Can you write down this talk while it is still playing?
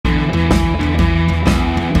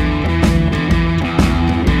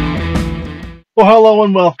Well, hello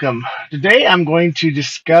and welcome. Today I'm going to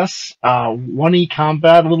discuss 1E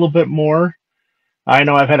combat a little bit more. I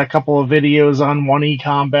know I've had a couple of videos on 1E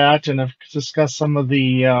combat and I've discussed some of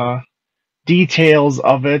the details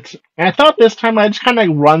of it. And I thought this time I'd just kind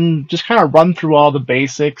of run through all the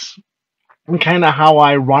basics and kind of how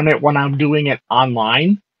I run it when I'm doing it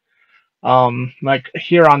online. Like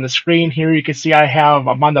here on the screen here, you can see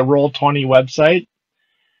I'm on the Roll20 website.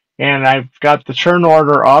 And I've got the turn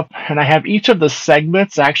order up, and I have each of the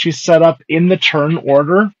segments actually set up in the turn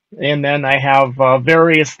order. And then I have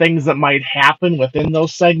various things that might happen within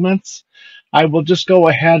those segments. I will just go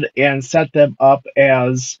ahead and set them up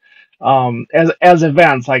as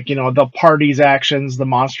events, like the party's actions, the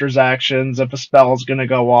monster's actions. If a spell is going to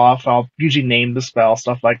go off, I'll usually name the spell,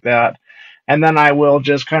 stuff like that. And then I will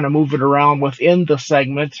just kind of move it around within the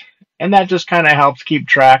segment, and that just kind of helps keep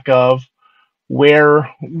track of where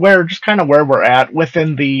we're at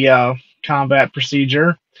within the combat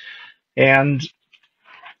procedure. And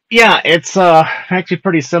yeah, it's actually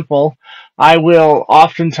pretty simple. I will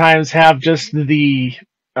oftentimes have just the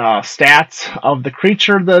stats of the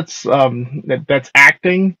creature that's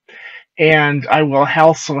acting, and I will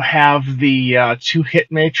also have the 2-hit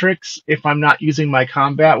matrix if I'm not using my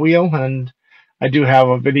combat wheel. And I do have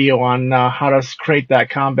a video on how to create that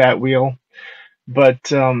combat wheel,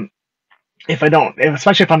 but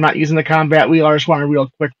especially if I'm not using the combat wheel, I just want a real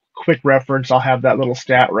quick reference. I'll have that little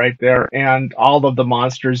stat right there, and all of the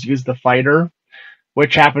monsters use the fighter,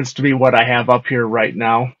 which happens to be what I have up here right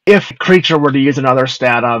now. If creature were to use another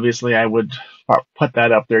stat, obviously I would put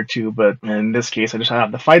that up there too, but in this case I just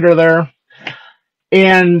have the fighter there.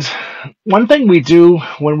 And one thing we do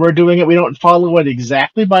when we're doing it, we don't follow it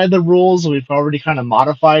exactly by the rules. We've already kind of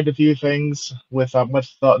modified a few things with the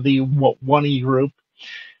 1E group.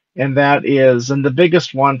 And the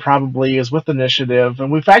biggest one probably is with initiative.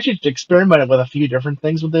 And we've actually experimented with a few different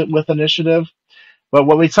things with initiative. But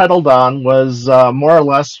what we settled on was more or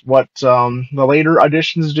less what the later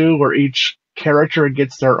editions do, where each character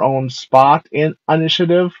gets their own spot in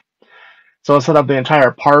initiative. So instead of the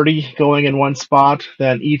entire party going in one spot,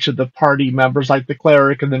 then each of the party members, like the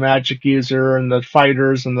cleric and the magic user and the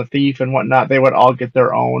fighters and the thief and whatnot, they would all get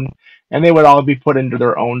their own. And they would all be put into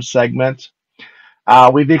their own segment.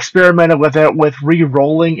 We've experimented with it with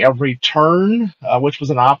re-rolling every turn, which was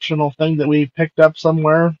an optional thing that we picked up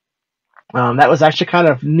somewhere. That was actually kind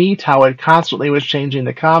of neat how it constantly was changing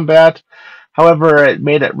the combat. However, it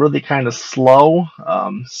made it really kind of slow.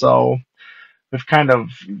 So we've kind of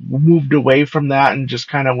moved away from that and just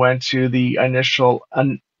kind of went to the initial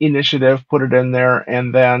initiative, put it in there,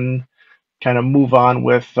 and then kind of move on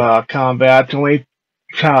with combat. The only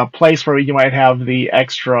place where you might have the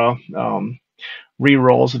extra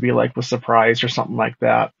re-rolls would be like with surprise or something like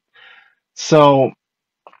that. So,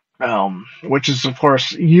 which is of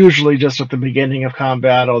course usually just at the beginning of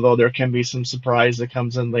combat, although there can be some surprise that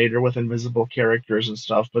comes in later with invisible characters and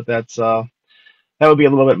stuff. But that would be a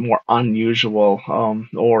little bit more unusual,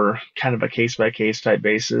 or kind of a case-by-case type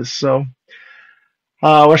basis. So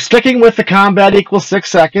we're sticking with the combat equals 6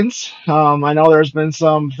 seconds. I know there's been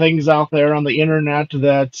some things out there on the internet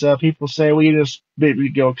that people say we just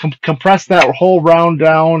compress that whole round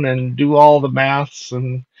down and do all the maths,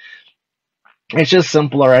 and it's just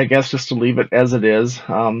simpler, I guess, just to leave it as it is.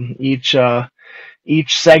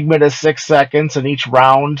 Each segment is 6 seconds, and each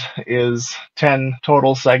round is 10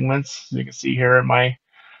 total segments. As you can see here in my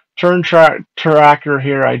turn tracker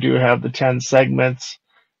here, I do have the 10 segments,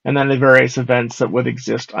 and then the various events that would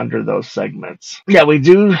exist under those segments. Yeah, we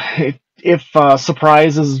do. If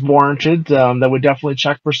surprise is warranted, then we definitely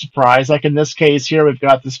check for surprise. Like in this case here, we've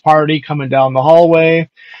got this party coming down the hallway.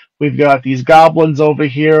 We've got these goblins over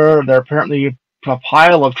here. They're apparently a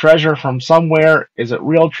pile of treasure from somewhere. Is it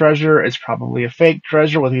real treasure? It's probably a fake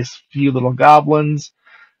treasure with these few little goblins.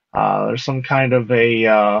 There's some kind of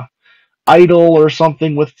a idol or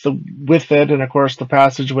something with it, and of course the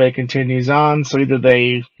passageway continues on. So either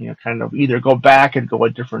they kind of go back and go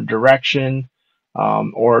a different direction,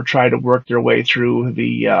 or try to work their way through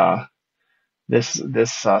the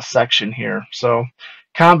this section here. So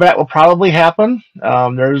combat will probably happen.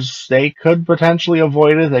 They could potentially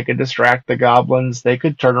avoid it. They could distract the goblins. They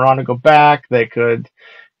could turn around and go back. They could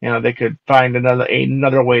find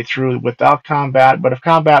another way through without combat. But if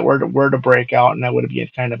combat were to break out, and I would be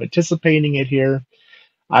kind of anticipating it here,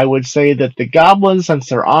 I would say that the goblins, since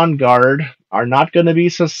they're on guard, are not going to be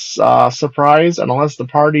surprised unless the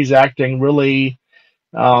party's acting really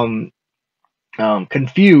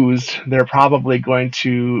confused. They're probably going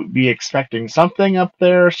to be expecting something up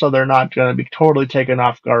there, so they're not going to be totally taken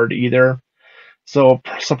off guard either. So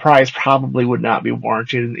surprise probably would not be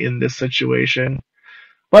warranted in this situation.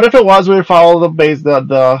 But if it was, we would follow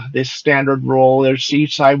the standard rule. There's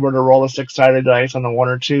each side were to roll a six-sided dice on a 1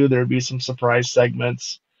 or 2. There would be some surprise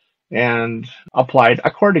segments and applied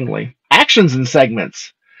accordingly. Actions and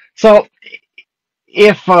segments. So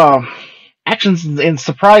if actions in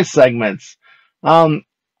surprise segments,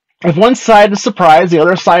 if one side is surprised, the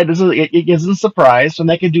other side isn't surprised, and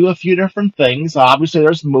they can do a few different things. Obviously,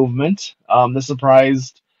 there's movement.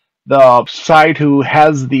 The side who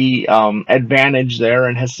has the advantage there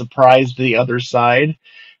and has surprised the other side,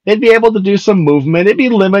 they'd be able to do some movement. It'd be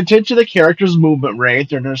limited to the character's movement rate.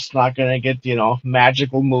 They're just not going to get,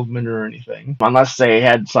 magical movement or anything. Unless they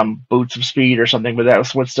had some boots of speed or something, but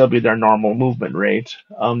that would still be their normal movement rate.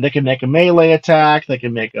 They can make a melee attack. They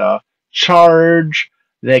can make a charge.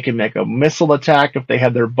 They can make a missile attack if they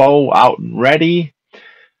have their bow out and ready.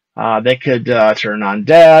 They could turn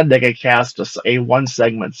undead. They could cast a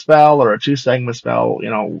one-segment spell or a two-segment spell,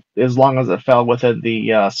 as long as it fell within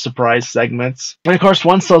the surprise segments. And of course,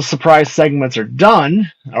 once those surprise segments are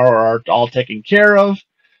done or are all taken care of,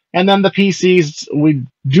 and then the PCs, we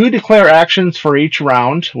do declare actions for each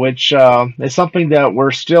round, which is something that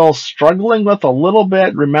we're still struggling with a little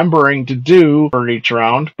bit, remembering to do for each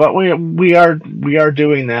round. But we are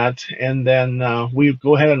doing that, and then we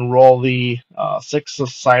go ahead and roll the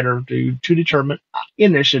six-sider to determine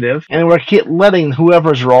initiative, and we're letting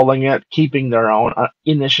whoever's rolling it keeping their own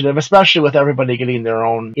initiative, especially with everybody getting their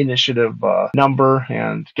own initiative number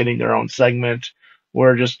and getting their own segment.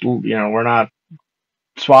 We're just we're not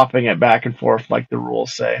swapping it back and forth like the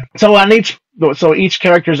rules say. So each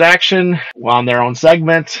character's action on their own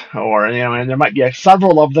segment, or and there might be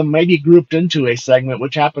several of them, maybe grouped into a segment,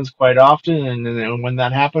 which happens quite often. And when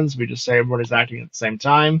that happens, we just say everybody's acting at the same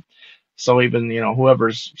time. So even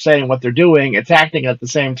whoever's saying what they're doing, it's acting at the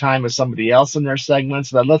same time as somebody else in their segment.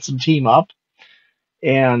 So that lets them team up,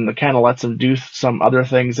 and kind of lets them do some other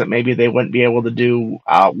things that maybe they wouldn't be able to do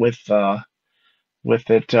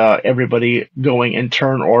with everybody going in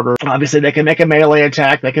turn order. Obviously, they can make a melee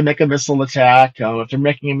attack. They can make a missile attack. If they're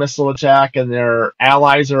making a missile attack and their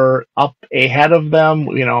allies are up ahead of them,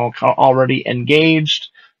 already engaged,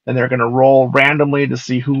 then they're going to roll randomly to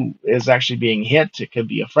see who is actually being hit. It could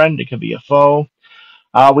be a friend. It could be a foe.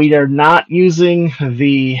 We are not using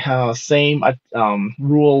the same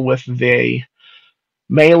rule with the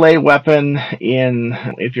melee weapon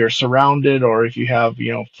if you're surrounded or if you have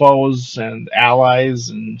foes and allies,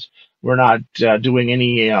 and we're not doing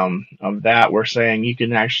any of that. We're saying you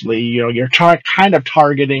can actually you're kind of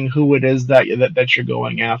targeting who it is that you're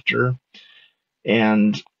going after,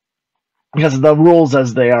 and because of the rules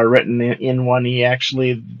as they are written in 1E,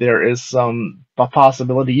 actually there is a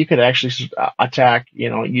possibility you could actually attack. You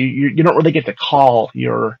don't really get to call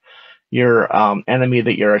your enemy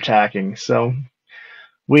that you're attacking, so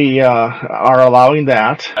we are allowing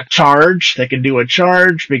that. A charge, they can do a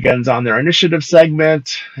charge, begins on their initiative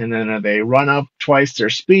segment, and then they run up twice their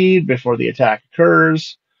speed before the attack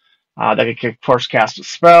occurs. They can, of course, cast a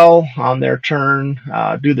spell on their turn,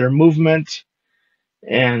 do their movement,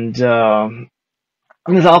 and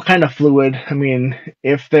it's all kind of fluid. I mean,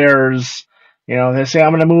 if there's, they say,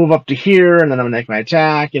 I'm going to move up to here, and then I'm going to make my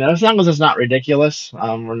attack, as long as it's not ridiculous.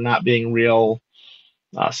 We're not being real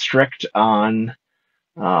strict on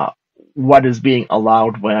what is being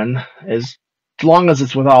allowed when, as long as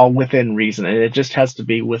it's within reason, and it just has to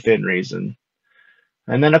be within reason.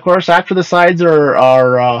 And then, of course, after the sides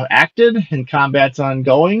are acted and combat's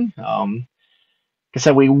ongoing, like I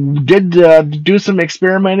said, we did do some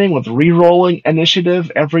experimenting with re-rolling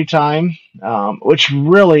initiative every time, which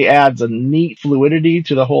really adds a neat fluidity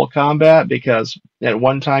to the whole combat, because at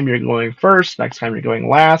one time you're going first, next time you're going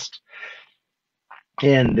last.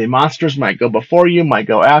 And the monsters might go before you, might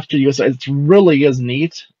go after you. So it really is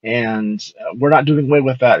neat. And we're not doing away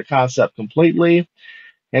with that concept completely.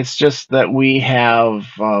 It's just that we have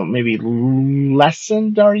maybe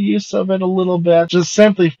lessened our use of it a little bit, just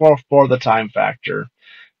simply for the time factor.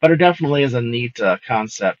 But it definitely is a neat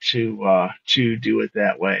concept to do it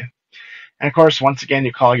that way. And of course, once again,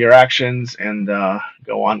 you call your actions and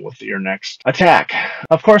go on with your next attack.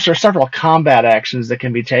 Of course, there are several combat actions that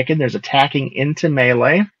can be taken. There's attacking into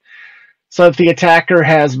melee. So if the attacker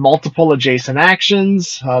has multiple adjacent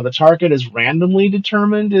actions, the target is randomly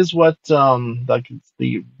determined, is what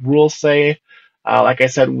the rules say. Like I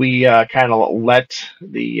said, we kind of let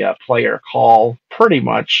the player call pretty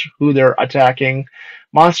much who they're attacking.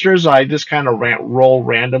 Monsters, I just kind of roll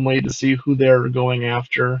randomly to see who they're going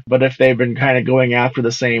after. But if they've been kind of going after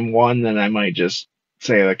the same one, then I might just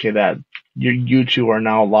say, okay, that you two are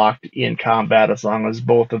now locked in combat as long as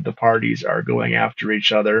both of the parties are going after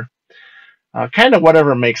each other. Kind of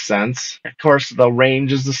whatever makes sense. Of course, the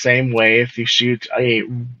range is the same way. If you shoot a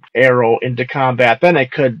arrow into combat, then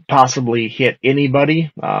it could possibly hit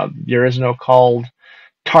anybody. There is no called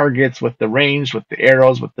targets with the range, with the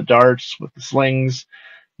arrows, with the darts, with the slings.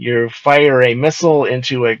 You fire a missile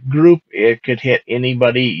into a group, it could hit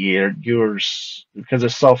anybody. Yours because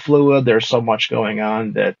it's so fluid. There's so much going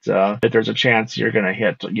on that there's a chance you're going to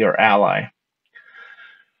hit your ally.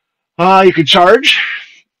 You can charge.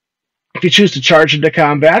 If you choose to charge into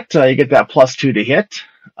combat, you get that +2 to hit.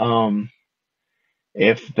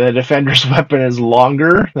 If the defender's weapon is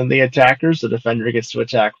longer than the attacker's, the defender gets to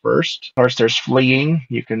attack first. Of course, there's fleeing.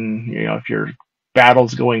 You can, if your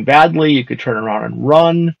battle's going badly, you could turn around and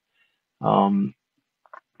run.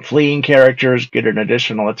 Fleeing characters get an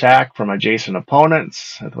additional attack from adjacent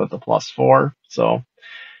opponents with a +4. So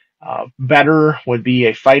better would be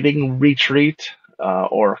a fighting retreat.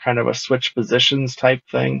 Or kind of a switch positions type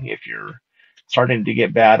thing if you're starting to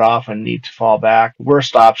get bad off and need to fall back.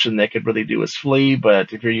 Worst option they could really do is flee,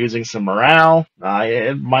 but if you're using some morale,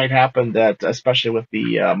 it might happen that, especially with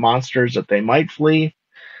the monsters, that they might flee.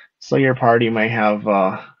 So your party may have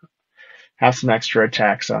some extra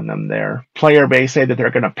attacks on them there. Player may say that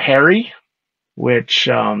they're going to parry, which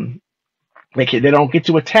they don't get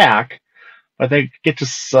to attack, but they get to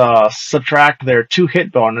subtract their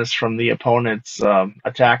 2-hit bonus from the opponent's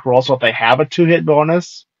attack roll. So if they have a 2-hit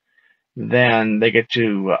bonus, then they get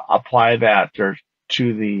to apply that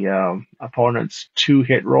to the opponent's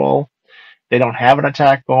 2-hit roll. They don't have an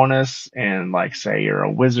attack bonus, and like say you're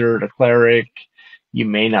a wizard, a cleric, you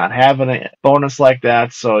may not have a bonus like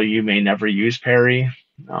that, so you may never use parry.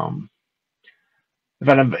 If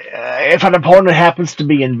an opponent happens to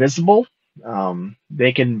be invisible,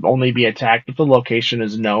 they can only be attacked if the location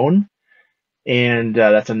is known, and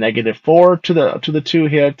that's a -4 to the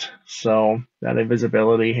 2-hit. So that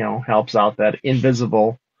invisibility, helps out that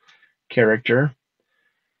invisible character.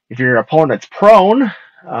 If your opponent's prone,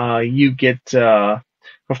 you get.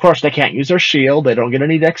 Of course, they can't use their shield. They don't get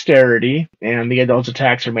any dexterity, and those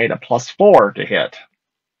attacks are made a +4 to hit.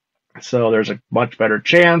 So there's a much better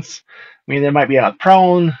chance. I mean, they might be out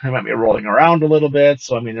prone, they might be rolling around a little bit,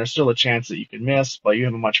 so I mean, there's still a chance that you can miss, but you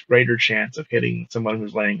have a much greater chance of hitting someone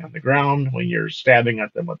who's laying on the ground when you're stabbing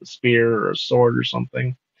at them with a spear or a sword or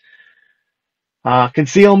something.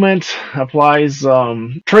 Concealment applies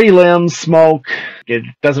tree limbs, smoke. It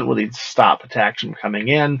doesn't really stop attacks from coming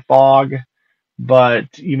in. Fog,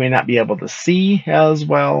 but you may not be able to see as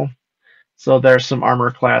well. So there's some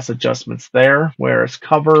armor class adjustments there, whereas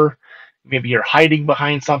cover, maybe you're hiding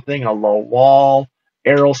behind something, a low wall,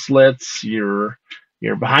 arrow slits, you're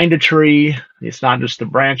behind a tree. It's not just the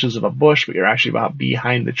branches of a bush, but you're actually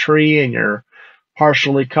behind the tree, and you're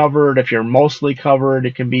partially covered. If you're mostly covered,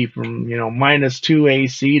 it can be from -2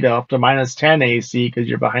 AC to up to -10 AC because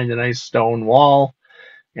you're behind a nice stone wall,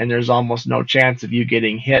 and there's almost no chance of you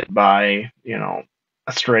getting hit by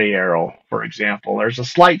a stray arrow, for example. There's a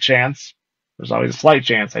slight chance. There's always a slight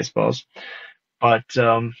chance, I suppose. But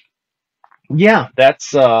yeah,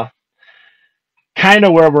 that's kind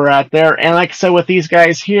of where we're at there. And like I said, with these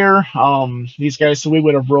guys here, so we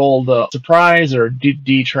would have rolled a surprise or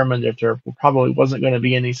determined if there probably wasn't going to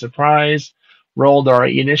be any surprise. Rolled our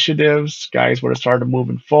initiatives. Guys would have started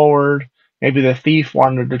moving forward. Maybe the thief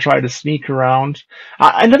wanted to try to sneak around.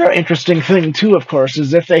 Another interesting thing, too, of course,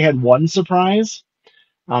 is if they had one surprise,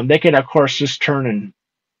 they could, of course, just turn and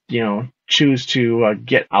choose to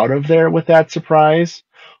get out of there with that surprise,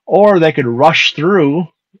 or they could rush through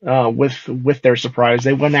with their surprise.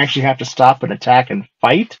 They wouldn't actually have to stop and attack and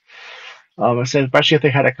fight. Especially if they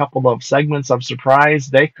had a couple of segments of surprise,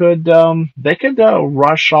 they could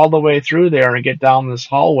rush all the way through there and get down this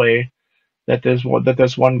hallway that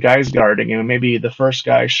this one guy's guarding, and maybe the first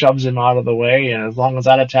guy shoves him out of the way, and as long as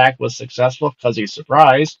that attack was successful because he's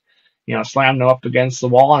surprised, slam them up against the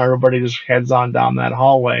wall, and everybody just heads on down that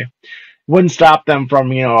hallway. Wouldn't stop them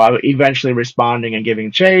from eventually responding and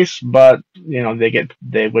giving chase, but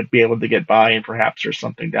they would be able to get by, and perhaps there's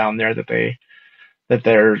something down there that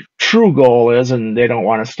their true goal is, and they don't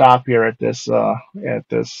want to stop here at this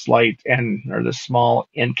slight or this small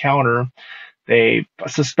encounter. They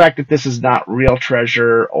suspect that this is not real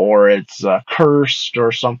treasure, or it's cursed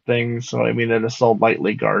or something. So I mean, it is so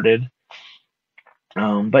lightly guarded.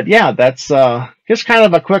 But yeah, that's just kind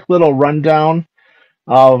of a quick little rundown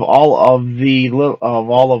of all of the.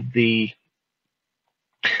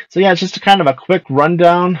 So yeah, it's just a kind of a quick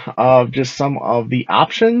rundown of just some of the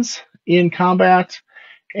options in combat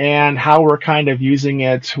and how we're kind of using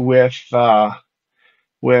it with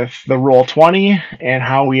with the Roll20 and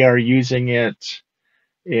how we are using it.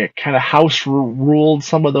 It kind of house ruled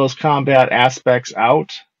some of those combat aspects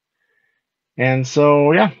out. And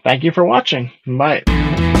so, yeah, thank you for watching. Bye.